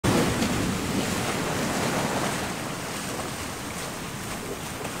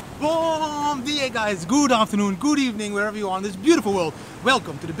Bom dia guys, good afternoon, good evening, wherever you are in this beautiful world.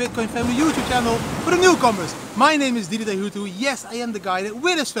 Welcome to the Bitcoin Family YouTube channel for the newcomers. My name is Didi Taihuttu. Yes, I am the guy that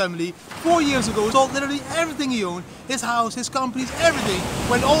with his family 4 years ago sold literally everything he owned, his house, his companies, everything,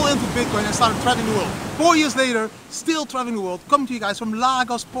 went all into Bitcoin and started traveling the world. 4 years later, still traveling the world, coming to you guys from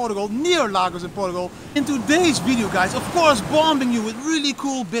Lagos, Portugal, near Lagos in Portugal. In today's video guys, of course bombing you with really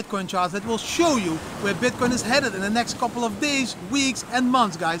cool Bitcoin charts that will show you where Bitcoin is headed in the next couple of days, weeks and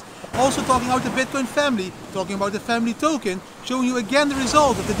months guys. Also talking about the Bitcoin family, talking about the family token, showing you again the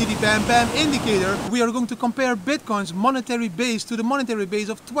result of the Didi Bam Bam indicator. We are going to compare Bitcoin's monetary base to the monetary base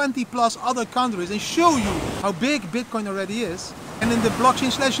of 20 plus other countries and show you how big Bitcoin already is. And in the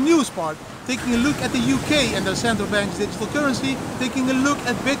blockchain/news part, taking a look at the UK and their central bank's digital currency, taking a look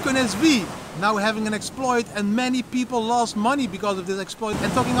at Bitcoin SV, now having an exploit and many people lost money because of this exploit,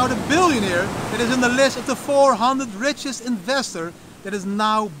 and talking about a billionaire that is in the list of the 400 richest investor that is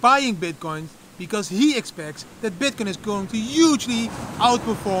now buying Bitcoin because he expects that Bitcoin is going to hugely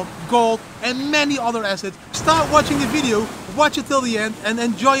outperform gold and many other assets. Start watching the video, watch it till the end and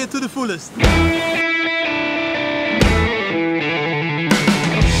enjoy it to the fullest.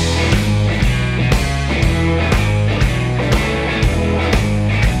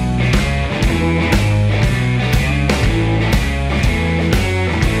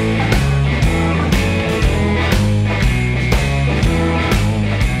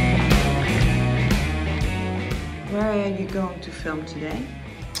 Going to film today?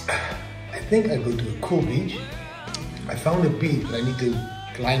 I think I go to a cool beach. I found a beach, but I need to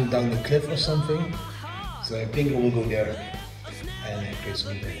climb down a cliff or something. So I think I will go there and create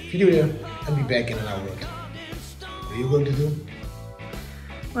some video there and be back in an hour or two. What are you going to do?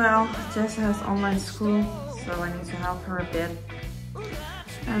 Well, Jess has online school, so I need to help her a bit.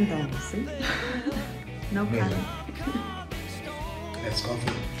 And then see. No panic. That's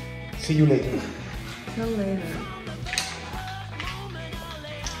coffee. See you later. Till later.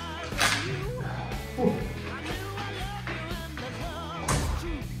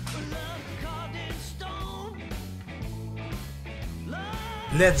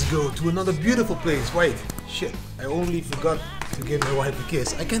 Let's go to another beautiful place. Wait, shit, I only forgot to give my wife a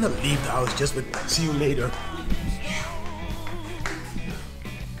kiss. I cannot leave the house just with see you later.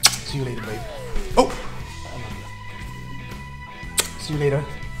 See you later, babe. Oh! See you later.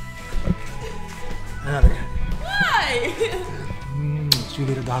 Another. Hi! See you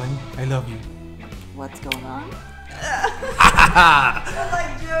later, darling. I love you. What's going on?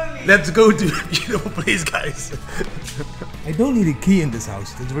 Let's go to a beautiful place, guys. I don't need a key in this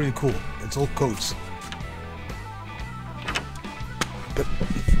house. It's really cool. It's all codes. But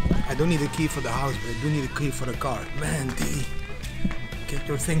I don't need a key for the house, but I do need a key for the car. Man, Didi, get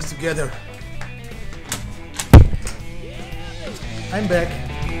your things together. I'm back.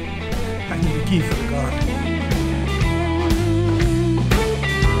 I need a key for the car.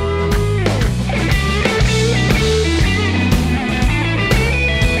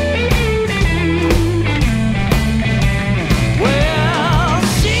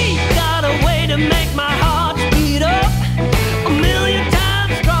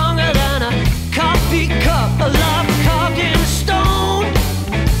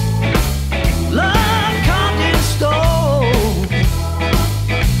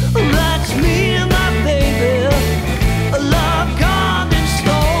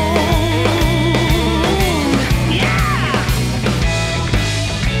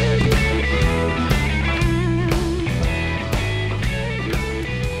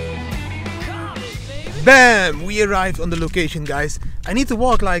 Bam! We arrived on the location, guys. I need to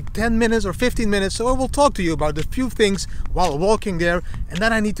walk like 10 minutes or 15 minutes, so I will talk to you about a few things while walking there, and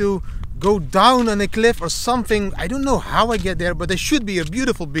then I need to go down on a cliff or something. I don't know how I get there, but there should be a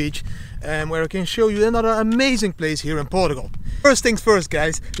beautiful beach where I can show you another amazing place here in Portugal. First things first,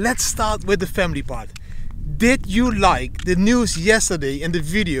 guys, let's start with the family part. Did you like the news yesterday in the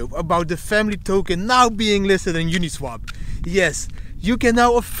video about the family token now being listed on Uniswap? Yes, you can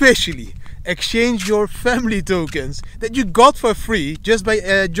now officially exchange your family tokens that you got for free just by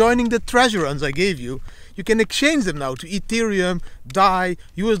joining the treasure runs I gave you. You can exchange them now to Ethereum, DAI,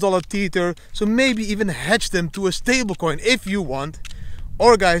 US dollar Tether, so maybe even hedge them to a stablecoin if you want.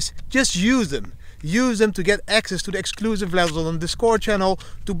 Or guys, just use them. Use them to get access to the exclusive levels on the Discord channel,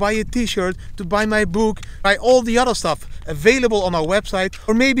 to buy a t-shirt, to buy my book, buy all the other stuff available on our website,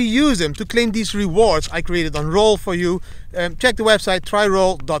 or maybe use them to claim these rewards I created on Roll for you. Check the website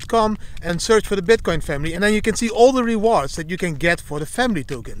tryroll.com and search for the Bitcoin family, and then you can see all the rewards that you can get for the family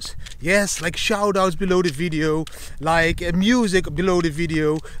tokens. Yes, like shout outs below the video, like music below the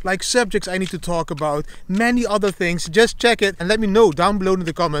video, like subjects I need to talk about, many other things. Just check it and let me know down below in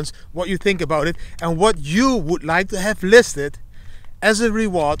the comments what you think about it and what you would like to have listed as a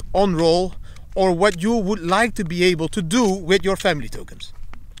reward on roll, or what you would like to be able to do with your family tokens.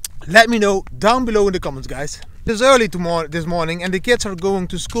 Let me know down below in the comments, guys. It's early this morning and the kids are going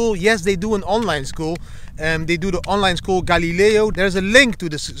to school. Yes, they do an online school. They do the online school Galileo. There's a link to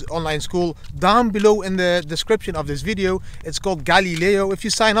this online school down below in the description of this video. It's called Galileo. If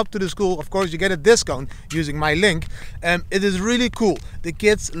you sign up to the school, of course, you get a discount using my link. It is really cool. The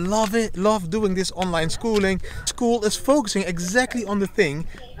kids love it, love doing this online schooling. School is focusing exactly on the thing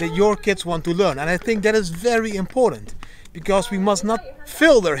that your kids want to learn. And I think that is very important, because we must not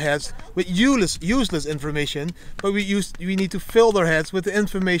fill their heads with useless information, but we need to fill their heads with the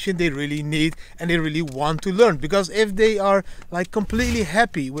information they really need and they really want to learn. Because if they are like completely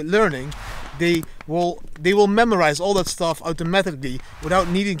happy with learning, they will memorize all that stuff automatically without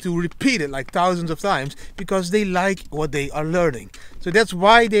needing to repeat it like thousands of times, because they like what they are learning. So that's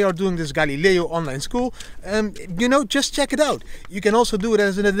why they are doing this Galileo online school. You know, just check it out. You can also do it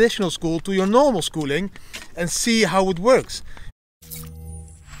as an additional school to your normal schooling and see how it works.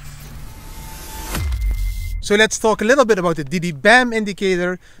 So let's talk a little bit about the Didi BAM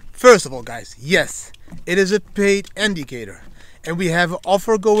indicator. First of all, guys, yes, it is a paid indicator. And we have an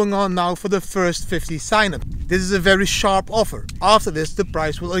offer going on now for the first 50 sign-up. This is a very sharp offer. After this, the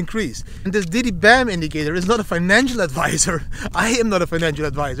price will increase. And this Didi BAM indicator is not a financial advisor. I am not a financial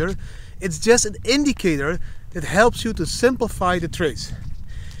advisor. It's just an indicator that helps you to simplify the trades.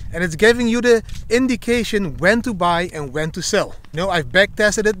 And it's giving you the indication when to buy and when to sell. You know, I've back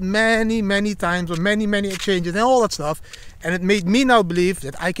tested it many times on many exchanges and all that stuff. And it made me now believe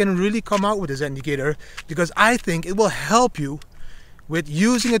that I can really come out with this indicator, because I think it will help you with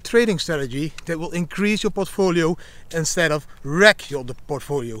using a trading strategy that will increase your portfolio instead of wreck your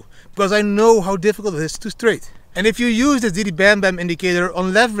portfolio. Because I know how difficult it is to trade. And if you use this Didi BAM indicator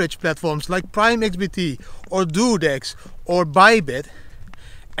on leverage platforms like Prime XBT or Duodex or Bybit,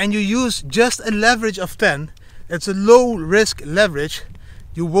 and you use just a leverage of 10, it's a low risk leverage,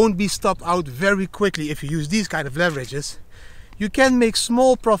 you won't be stopped out very quickly if you use these kind of leverages. You can make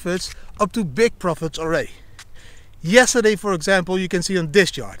small profits up to big profits already. Yesterday, for example, you can see on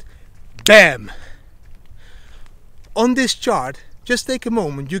this chart, BAM! On this chart, just take a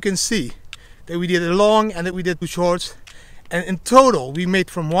moment, you can see that we did a long and that we did two shorts, and in total we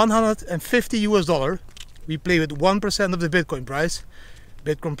made from $150 US. We play with 1% of the Bitcoin price.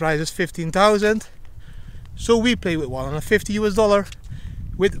 Bitcoin price is 15,000, so we play with $150 US.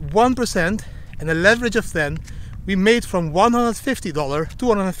 With 1% and a leverage of 10, we made from $150 to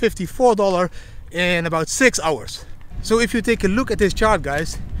 $154 in about 6 hours. So if you take a look at this chart,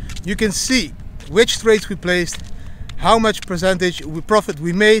 guys, you can see which trades we placed, how much percentage profit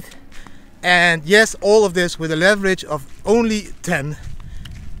we made, and yes, all of this with a leverage of only 10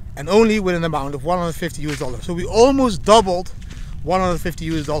 and only with an amount of $150 US. So we almost doubled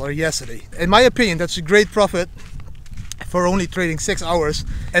 $150 US yesterday. In my opinion, that's a great profit for only trading 6 hours.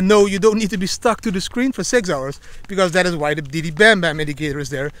 And no, you don't need to be stuck to the screen for 6 hours, because that is why the Didi BAM indicator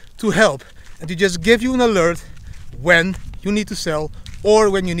is there, to help and to just give you an alert when you need to sell or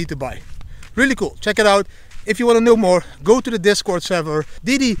when you need to buy. Really cool. Check it out. If you want to know more, go to the Discord server.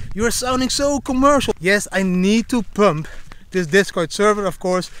 Didi, you're sounding so commercial. Yes, I need to pump this Discord server, of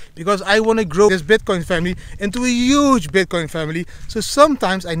course, because I want to grow this Bitcoin family into a huge Bitcoin family. So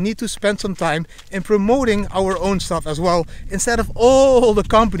sometimes I need to spend some time in promoting our own stuff as well, instead of all the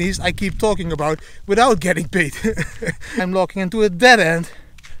companies I keep talking about without getting paid. I'm locking into a dead end.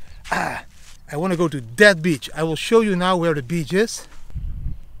 I want to go to that beach. I will show you now where the beach is.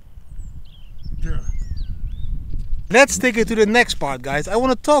 Yeah. Let's take it to the next part, guys. I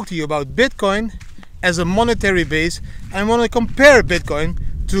want to talk to you about Bitcoin as a monetary base. I want to compare Bitcoin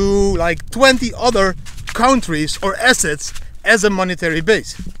to like 20 other countries or assets as a monetary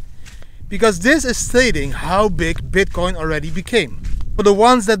base, because this is stating how big Bitcoin already became. For the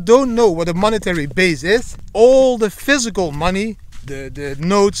ones that don't know what a monetary base is, all the physical money, the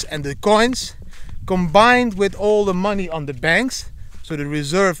notes and the coins, combined with all the money on the banks, so the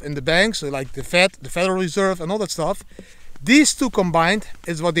reserve in the banks, so like the Fed, the Federal Reserve and all that stuff, these two combined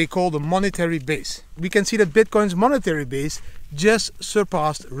is what they call the monetary base. We can see that Bitcoin's monetary base just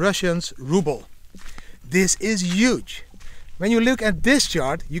surpassed Russia's ruble. This is huge. When you look at this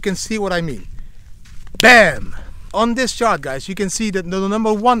chart, you can see what I mean. BAM! On this chart, guys, you can see that the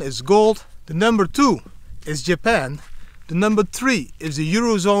number 1 is gold, the number 2 is Japan, the number 3 is the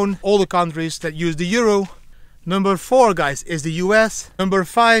Eurozone, all the countries that use the euro, Number 4, guys, is the US. Number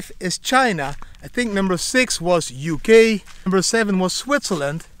 5 is China. I think number 6 was UK. Number 7 was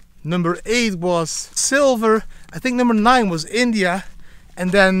Switzerland. Number 8 was silver. I think number 9 was India.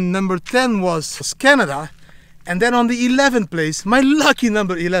 And then number 10 was Canada. And then on the 11th place, my lucky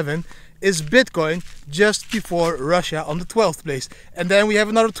number 11, is Bitcoin, just before Russia on the 12th place. And then we have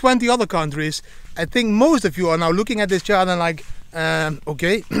another 20 other countries. I think most of you are now looking at this chart and like,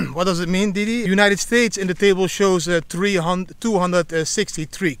 okay, what does it mean, Didi? United States in the table shows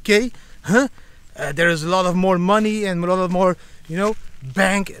 263k. Huh? There is a lot of more money and a lot of more, you know,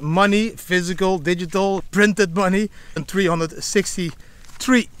 bank money, physical, digital, printed money, and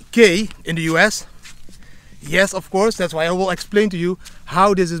 363k in the US. Yes, of course, that's why I will explain to you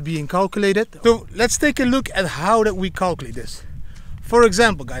how this is being calculated. So let's take a look at how that we calculate this. For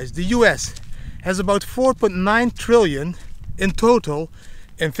example, guys, the US has about 4.9 trillion in total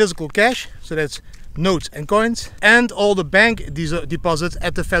in physical cash, so that's notes and coins, and all the bank deposits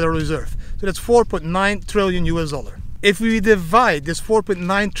at the Federal Reserve. So that's 4.9 trillion US dollar. If we divide this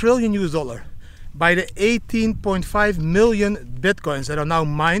 4.9 trillion US dollar by the 18.5 million bitcoins that are now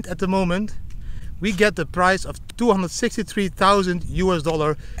mined at the moment, we get the price of 263,000 US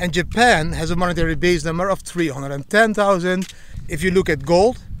dollar, and Japan has a monetary base number of 310,000. If you look at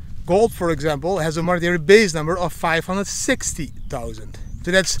gold, for example, has a monetary base number of 560,000. So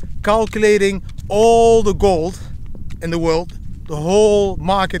that's calculating all the gold in the world, the whole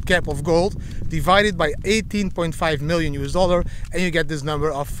market cap of gold, divided by 18.5 million US dollar, and you get this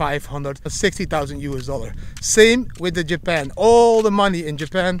number of 560,000 US dollar. Same with the Japan. All the money in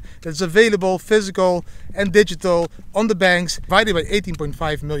Japan that's available, physical and digital, on the banks, divided by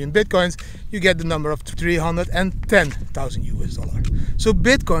 18.5 million bitcoins, you get the number of 310,000 US dollar. So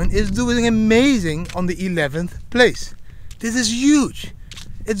Bitcoin is doing amazing on the 11th place. This is huge.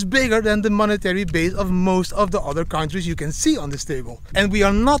 It's bigger than the monetary base of most of the other countries you can see on this table. And we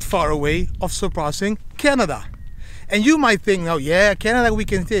are not far away of surpassing Canada. And you might think now, yeah, Canada we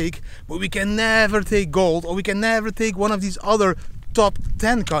can take, but we can never take gold, or we can never take one of these other top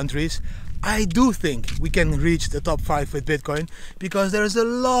 10 countries. I do think we can reach the top 5 with Bitcoin, because there is a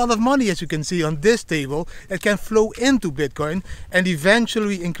lot of money, as you can see on this table, that can flow into Bitcoin and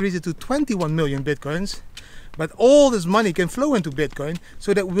eventually increase it to 21 million Bitcoins. But all this money can flow into Bitcoin,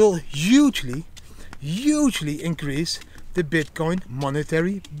 so that will hugely increase the Bitcoin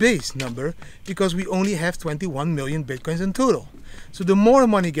monetary base number, because we only have 21 million Bitcoins in total. So the more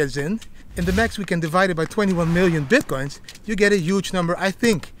money gets in the max we can divide it by 21 million Bitcoins, you get a huge number. I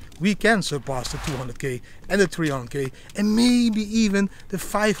think we can surpass the 200k and the 300k and maybe even the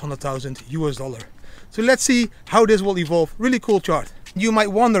 500,000 US dollar. So let's see how this will evolve. Really cool chart. You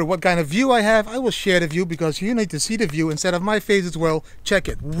might wonder what kind of view I have. I will share the view because you need to see the view instead of my face as well. Check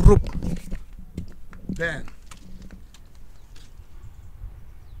it. Bam.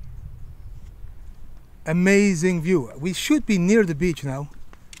 Amazing view. We should be near the beach now.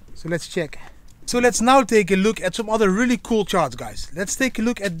 So let's check. So let's now take a look at some other really cool charts, guys. Let's take a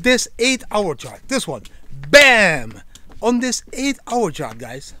look at this 8-hour chart. This one. Bam! On this 8-hour chart,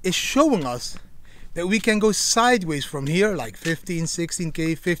 guys, is showing us that we can go sideways from here, like 15,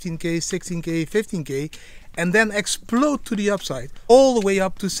 16k, 15k, 16k, 15k, and then explode to the upside all the way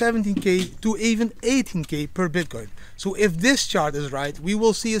up to 17k to even 18k per Bitcoin. So if this chart is right, we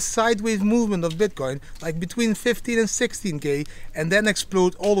will see a sideways movement of Bitcoin like between 15 and 16k, and then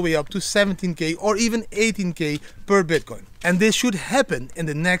explode all the way up to 17k or even 18k per Bitcoin. And this should happen in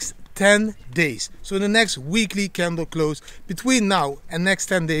the next 10 days. So in the next weekly candle close, between now and next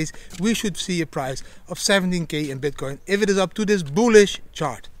 10 days, we should see a price of 17k in Bitcoin if it is up to this bullish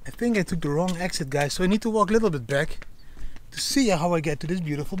chart. I think I took the wrong exit, guys, so I need to walk a little bit back to see how I get to this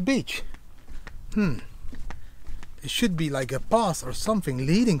beautiful beach. It should be like a path or something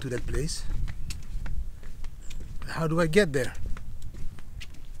leading to that place. How do I get there?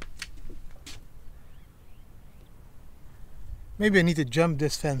 Maybe I need to jump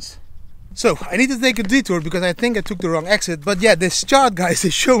this fence. So I need to take a detour because I think I took the wrong exit. But yeah, this chart, guys,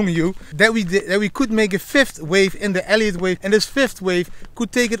 is showing you that we could make a 5th wave in the Elliott wave, and this 5th wave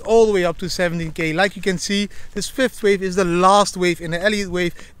could take it all the way up to 17k. Like you can see, this 5th wave is the last wave in the Elliott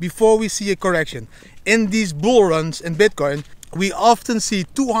wave before we see a correction. In these bull runs in Bitcoin, we often see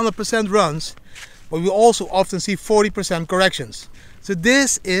 200% runs, but we also often see 40% corrections. So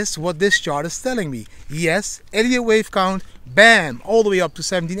this is what this chart is telling me. Yes, Elliott wave count, bam, all the way up to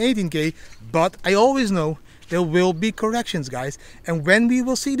 17, 18k, but I always know there will be corrections, guys. And when we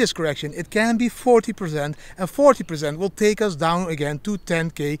will see this correction, it can be 40%, and 40% will take us down again to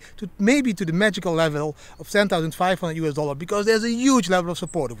 10k, to maybe to the magical level of 10,500 US dollar, because there's a huge level of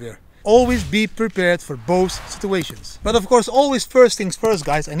support over here. Always be prepared for both situations. But of course, always first things first,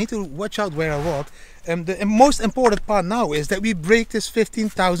 guys. I need to watch out where I walk. The most important part now is that we break this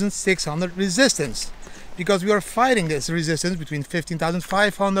 15,600 resistance, because we are fighting this resistance between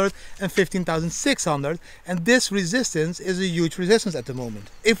 15,500 and 15,600, and this resistance is a huge resistance at the moment.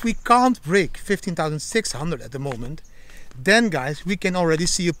 If we can't break 15,600 at the moment, then guys, we can already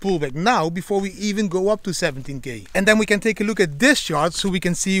see a pullback now before we even go up to 17k. And then we can take a look at this chart so we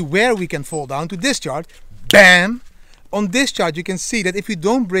can see where we can fall down to this chart. Bam! On this chart you can see that if we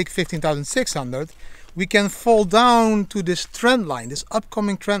don't break 15,600, we can fall down to this trend line, this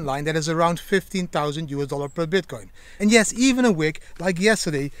upcoming trend line that is around 15,000 US dollar per Bitcoin. And yes, even a wick like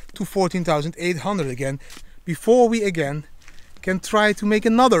yesterday to 14,800 again, before we again can try to make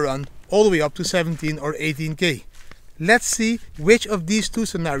another run all the way up to 17 or 18k. Let's see which of these two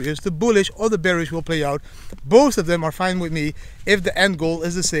scenarios, the bullish or the bearish, will play out. Both of them are fine with me if the end goal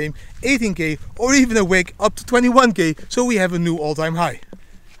is the same, 18k or even a wick up to 21k, so we have a new all-time high.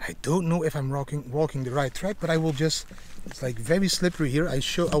 I don't know if I'm walking the right track, but I will just, it's like very slippery here. I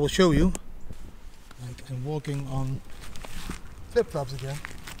will show you. Like I'm walking on flip-flops again.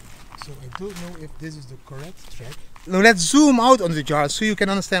 So I don't know if this is the correct track. Now let's zoom out on the chart so you can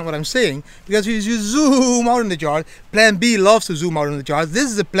understand what I'm saying. Because if you zoom out on the chart, Plan B loves to zoom out on the chart.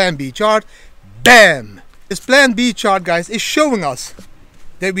 This is a Plan B chart. Bam! This Plan B chart, guys, is showing us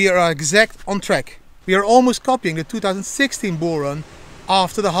that we are exact on track. We are almost copying the 2016 bull run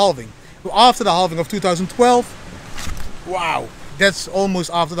after the halving. After the halving of 2012, wow, that's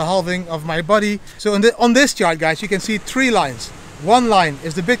almost after the halving of my body. So on this chart, guys, you can see three lines. One line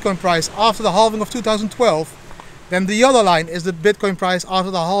is the Bitcoin price after the halving of 2012. Then the other line is the Bitcoin price after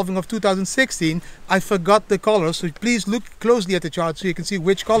the halving of 2016. I forgot the colors, so please look closely at the chart so you can see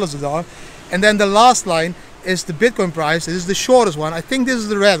which colors it are. And then the last line is the Bitcoin price. This is the shortest one. I think this is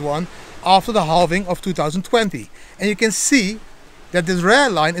the red one, after the halving of 2020. And you can see that this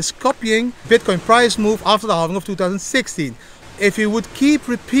red line is copying Bitcoin price move after the halving of 2016. If you would keep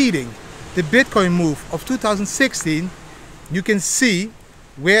repeating the Bitcoin move of 2016, you can see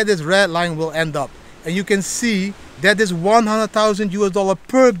where this red line will end up. And you can see that this 100,000 US dollar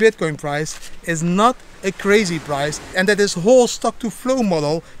per Bitcoin price is not a crazy price, and that this whole stock to flow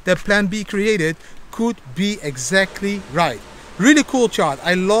model that Plan B created could be exactly right. Really cool chart.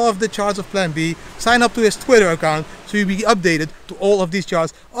 I love the charts of Plan B. Sign up to his Twitter account so you'll be updated to all of these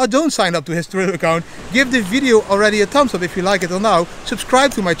charts. Or don't sign up to his Twitter account. Give the video already a thumbs up if you like it or now.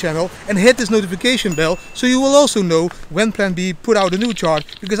 Subscribe to my channel and hit this notification bell so you will also know when Plan B put out a new chart,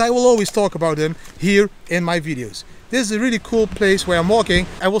 because I will always talk about them here in my videos. This is a really cool place where I'm walking.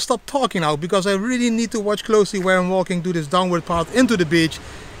 I will stop talking now because I really need to watch closely where I'm walking to this downward path into the beach.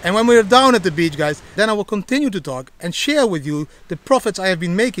 And when we're down at the beach, guys, then I will continue to talk and share with you the profits I have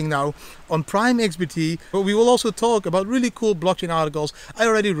been making now on Prime XBT. But we will also talk about really cool blockchain articles I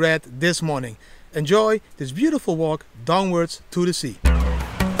already read this morning. Enjoy this beautiful walk downwards to the sea.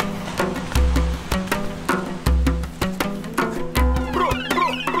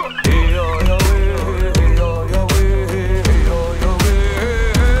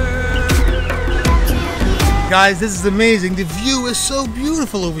 Guys, this is amazing. The view is so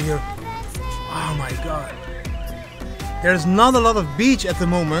beautiful over here. Oh my god. There's not a lot of beach at the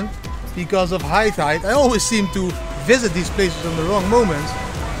moment because of high tide. I always seem to visit these places on the wrong moments.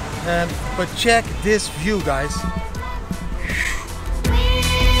 But check this view, guys.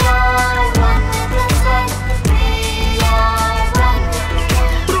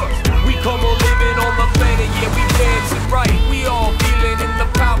 We come on living on the planet, yeah, we dancing right. We all feeling in the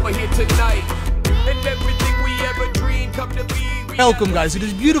power here tonight. And everything we ever dreamed come to be. Welcome guys to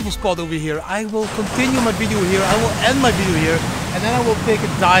this beautiful spot over here. I will continue my video here, I will end my video here, and then I will take a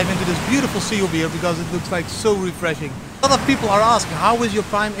dive into this beautiful sea over here because it looks like so refreshing. A lot of people are asking, how is your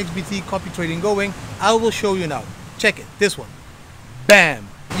Prime XBT copy trading going? I will show you now. Check it, this one. Bam!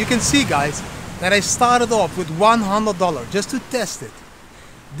 You can see, guys, that I started off with $100 just to test it.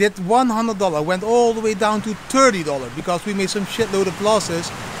 That $100 went all the way down to $30 because we made some shitload of losses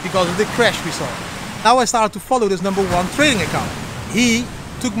because of the crash we saw. Now I started to follow this #1 trading account. He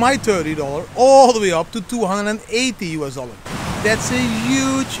took my $30 all the way up to $280 US. That's a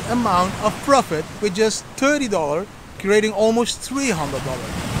huge amount of profit with just $30, creating almost $300.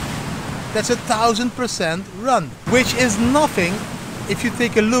 That's 1000% run, which is nothing if you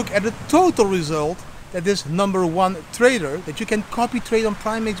take a look at the total result that this #1 trader that you can copy trade on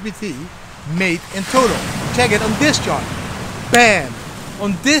Prime XBT made in total. Check it on this chart. Bam!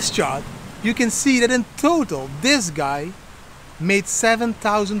 On this chart, you can see that in total, this guy made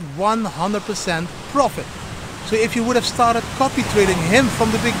 7,100% profit. So if you would have started copy trading him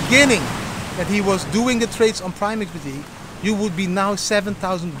from the beginning, that he was doing the trades on Prime XBT, you would be now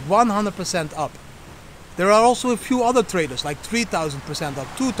 7,100% up. There are also a few other traders like 3,000% up,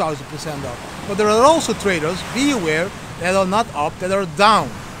 2,000% up. But there are also traders, be aware, that are not up, that are down,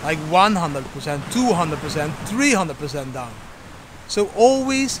 like 100%, 200%, 300% down. So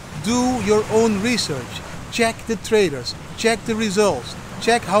always do your own research. Check the traders, check the results,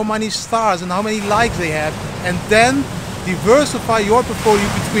 check how many stars and how many likes they have, and then diversify your portfolio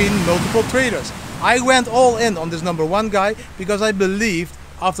between multiple traders. I went all in on this number one guy because I believed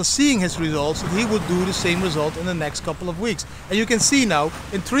after seeing his results that he would do the same result in the next couple of weeks. And you can see now,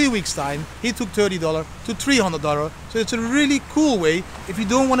 in 3 weeks time, he took $30 to $300. So it's a really cool way if you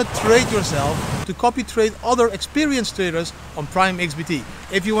don't want to trade yourself to copy trade other experienced traders on Prime XBT.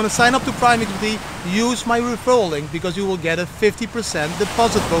 If you want to sign up to Prime XBT, use my referral link because you will get a 50%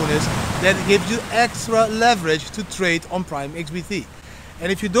 deposit bonus that gives you extra leverage to trade on Prime XBT.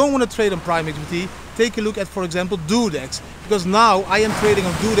 And if you don't want to trade on Prime XBT, take a look at, for example, Dudex, because now I am trading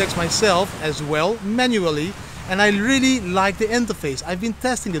on Dudex myself as well, manually, and I really like the interface. I've been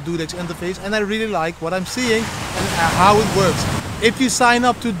testing the Dudex interface and I really like what I'm seeing and how it works. If you sign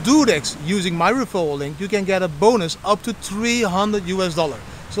up to Dudex using my referral link, you can get a bonus up to $300 US.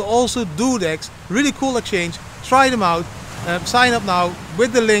 So also Dudex, really cool exchange, try them out. Sign up now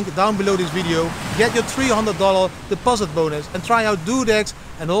with the link down below this video, get your $300 deposit bonus and try out Dudex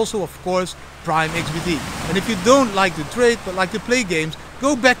and also of course Prime XBT. And if you don't like to trade but like to play games,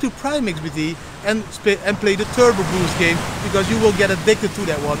 go back to Prime XBT and play the Turbo Boost game because you will get addicted to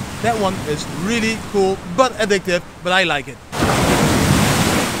that one. That one is really cool but addictive, but I like it.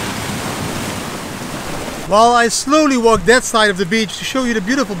 While I slowly walk that side of the beach to show you the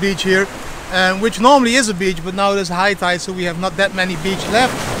beautiful beach here, which normally is a beach, but now there's high tide, so we have not that many beach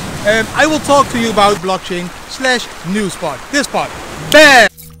left. I will talk to you about blockchain / news part. This part. BAM!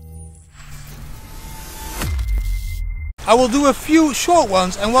 I will do a few short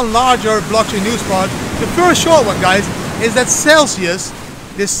ones and one larger blockchain news part. The first short one, guys, is that Celsius,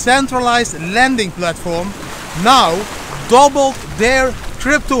 this centralized lending platform, now doubled their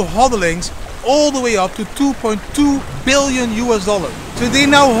crypto hodlings all the way up to $2.2 billion US. So they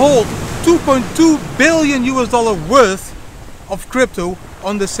now hold $2.2 billion US worth of crypto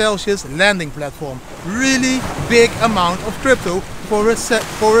on the Celsius lending platform. Really big amount of crypto for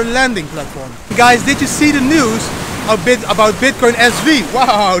a lending platform. Guys, did you see the news about Bitcoin SV?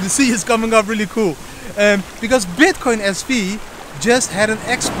 Wow, the C is coming up really cool. Because Bitcoin SV just had an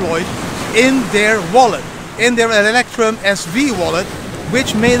exploit in their wallet, in their Electrum SV wallet,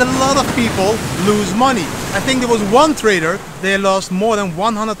 which made a lot of people lose money. I think there was one trader, they lost more than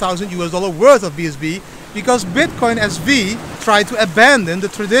 $100,000 US worth of BSB because Bitcoin SV tried to abandon the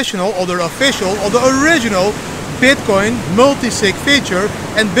traditional or the official or the original Bitcoin multi-sig feature,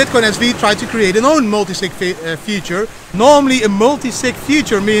 and Bitcoin SV tried to create an own multi-sig feature. Normally a multi-sig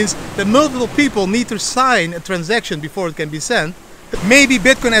feature means that multiple people need to sign a transaction before it can be sent. Maybe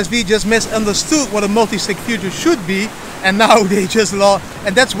Bitcoin SV just misunderstood what a multi-sig feature should be, and now they just lost,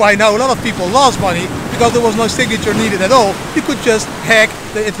 and that's why now a lot of people lost money because there was no signature needed at all. You could just hack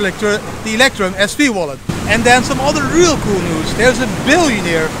the Electrum SV wallet. And then some other real cool news. There's a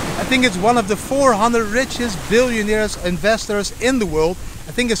billionaire. I think it's one of the 400 richest billionaires investors in the world.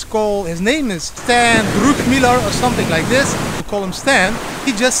 I think his name is Stan Druckenmiller or something like this. We call him Stan.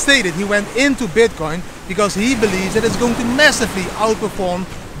 He just stated he went into Bitcoin because he believes that it's going to massively outperform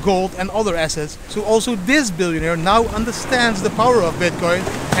gold and other assets. So also this billionaire now understands the power of Bitcoin,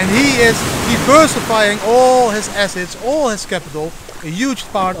 and he is diversifying all his assets, all his capital, a huge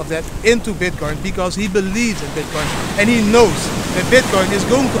part of that, into Bitcoin because he believes in Bitcoin and he knows that Bitcoin is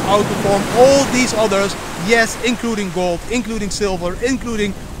going to outperform all these others, yes, including gold, including silver,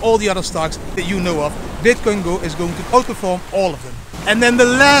 including all the other stocks that you know of. Bitcoin is going to outperform all of them. And then the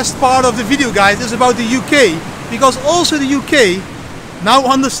last part of the video, guys, is about the UK, because also the UK now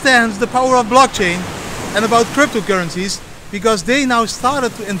understands the power of blockchain and about cryptocurrencies, because they now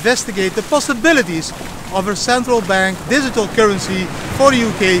started to investigate the possibilities of a central bank digital currency for the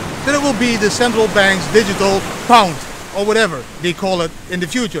UK, that it will be the central bank's digital pound or whatever they call it in the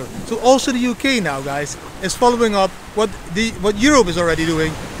future. So also the UK now, guys, is following up what Europe is already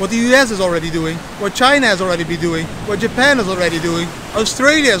doing, what the US is already doing, what China has already been doing, what Japan is already doing,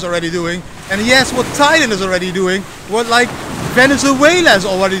 Australia is already doing, and yes, what Thailand is already doing, what like Venezuela is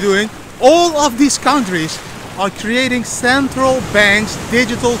already doing. All of these countries are creating central banks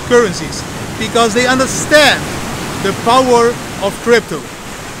digital currencies because they understand the power of crypto.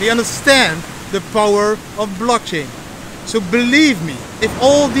 They understand the power of blockchain. So believe me, if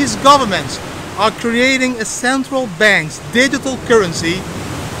all these governments are creating a central bank's digital currency,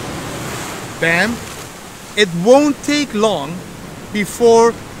 bam, it won't take long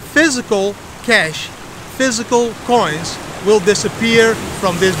before physical cash, physical coins will disappear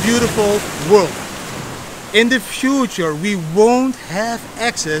from this beautiful world. In the future, we won't have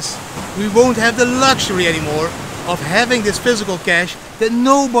access, we won't have the luxury anymore of having this physical cash that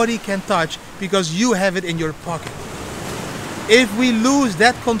nobody can touch because you have it in your pocket. If we lose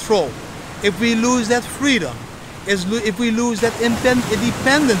that control, if we lose that freedom, if we lose that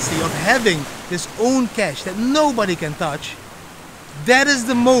independency of having this own cash that nobody can touch, that is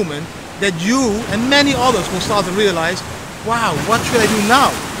the moment that you and many others will start to realize, wow, what should I do now?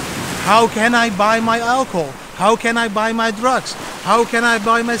 How can I buy my alcohol? How can I buy my drugs? How can I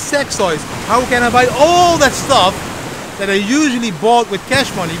buy my sex toys? How can I buy all that stuff that I usually bought with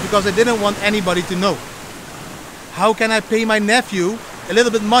cash money because I didn't want anybody to know? How can I pay my nephew a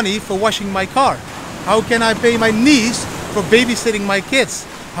little bit money for washing my car? How can I pay my niece for babysitting my kids?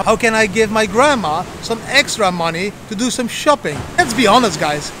 How can I give my grandma some extra money to do some shopping? Let's be honest,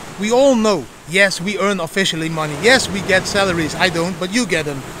 guys. We all know, yes, we earn officially money. Yes, we get salaries. I don't, but you get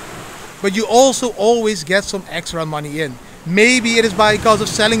them. But you also always get some extra money in. Maybe it is because of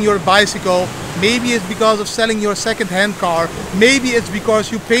selling your bicycle. Maybe it's because of selling your second-hand car. Maybe it's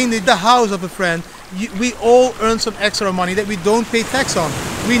because you painted the house of a friend. We all earn some extra money that we don't pay tax on.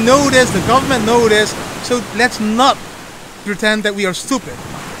 We know this, the government knows this, so let's not pretend that we are stupid.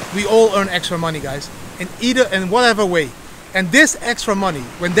 We all earn extra money, guys, in whatever way. And this extra money,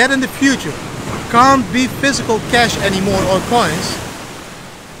 when that in the future can't be physical cash anymore or coins,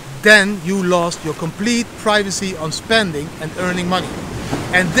 then you lost your complete privacy on spending and earning money.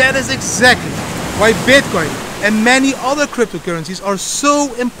 And that is exactly why Bitcoin and many other cryptocurrencies are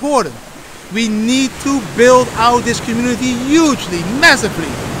so important. We need to build out this community hugely, massively,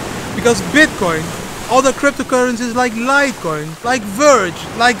 because Bitcoin, other cryptocurrencies like Litecoin, like Verge,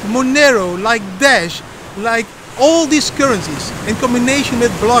 like Monero, like Dash, like all these currencies in combination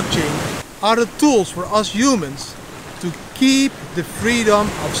with blockchain are the tools for us humans to keep the freedom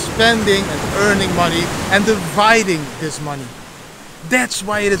of spending and earning money and dividing this money. That's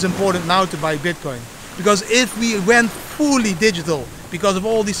why it is important now to buy Bitcoin. Because if we went fully digital, because of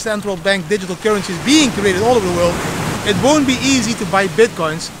all these central bank digital currencies being created all over the world, it won't be easy to buy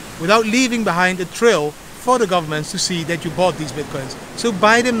Bitcoins without leaving behind a trail for the governments to see that you bought these Bitcoins. So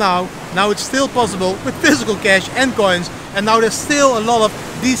buy them now. Now it's still possible with physical cash and coins, and now there's still a lot of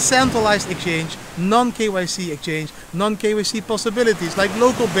decentralized exchange, non-KYC exchange, non-KYC possibilities like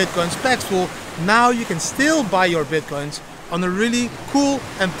local Bitcoins, Paxful. Now you can still buy your Bitcoins on a really cool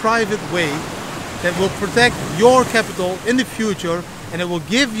and private way that will protect your capital in the future, and it will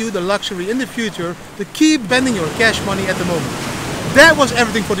give you the luxury in the future to keep spending your cash money at the moment. That was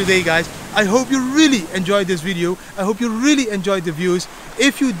everything for today, guys. I hope you really enjoyed this video. I hope you really enjoyed the views.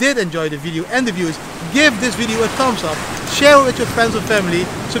 If you did enjoy the video and the views, give this video a thumbs up, share it with your friends and family,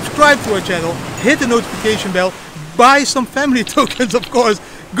 subscribe to our channel, hit the notification bell, buy some family tokens, of course,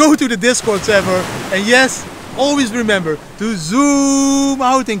 go to the Discord server, and yes, always remember to zoom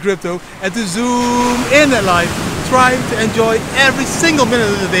out in crypto and to zoom in at life. Try to enjoy every single minute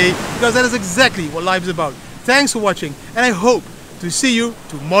of the day, because that is exactly what life is about. Thanks for watching, and I hope to see you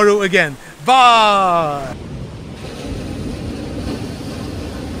tomorrow again. Bye!